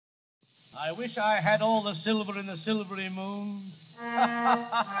I wish I had all the silver in the silvery moon.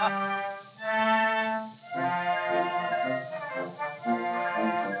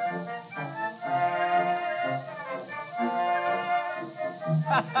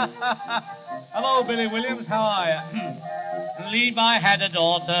 Hello, Billy Williams. How are you? Levi had a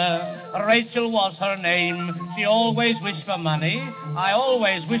daughter. Rachel was her name. She always wished for money. I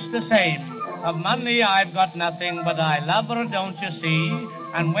always wish the same. Of money I've got nothing, but I love her, don't you see?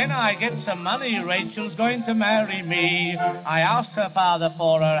 And when I get some money, Rachel's going to marry me. I asked her father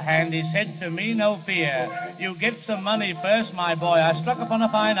for her hand. He said to me, no fear. You get some money first, my boy. I struck upon a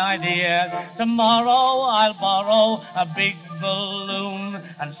fine idea. Tomorrow I'll borrow a big balloon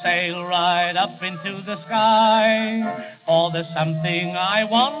and sail right up into the sky. For there's something I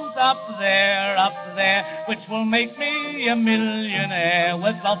want up there, which will make me a millionaire.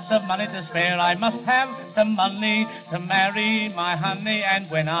 With lots of money to spare, I must have some money to marry my honey. And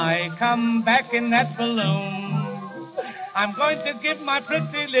when I come back in that balloon, I'm going to give my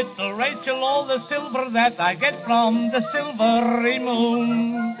pretty little Rachel all the silver that I get from the silvery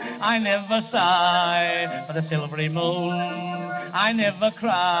moon. I never sigh for the silvery moon. I never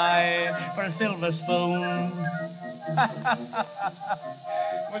cry for a silver spoon.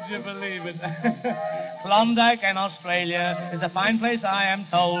 Would you believe it? Klondike and Australia is a fine place, I am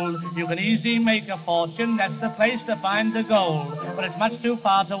told. You can easily make a fortune, that's the place to find the gold. But it's much too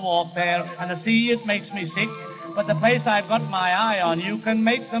far to walk there, and the sea, it makes me sick. But the place I've got my eye on, you can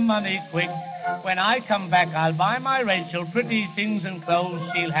make the money quick. When I come back, I'll buy my Rachel pretty things and clothes.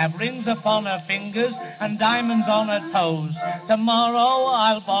 She'll have rings upon her fingers and diamonds on her toes. Tomorrow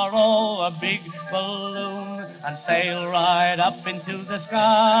I'll borrow a big balloon and sail right up into the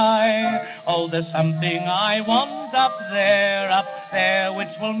sky. Oh, there's something I want up there,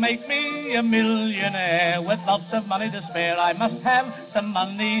 which will make me a millionaire. With lots of money to spare, I must have some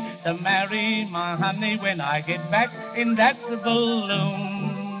money to marry my honey when I get back in that balloon.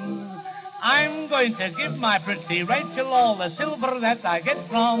 I'm going to give my pretty Rachel all the silver that I get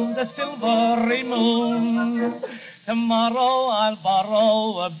from the silvery moon. Tomorrow I'll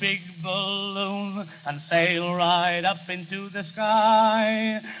borrow a big balloon and sail right up into the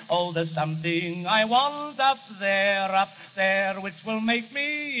sky. Oh, there's something I want up there, which will make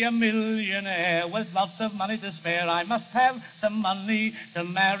me a millionaire. With lots of money to spare, I must have some money to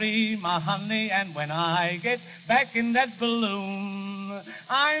marry my honey. And when I get back in that balloon,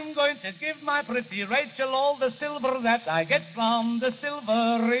 I'm going to give my pretty Rachel all the silver that I get from the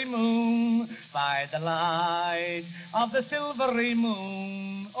silvery moon. By the light of the silvery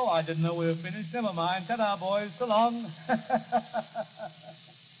moon. Oh, I didn't know we were finished. Never mind. Ta-da, boys. So long.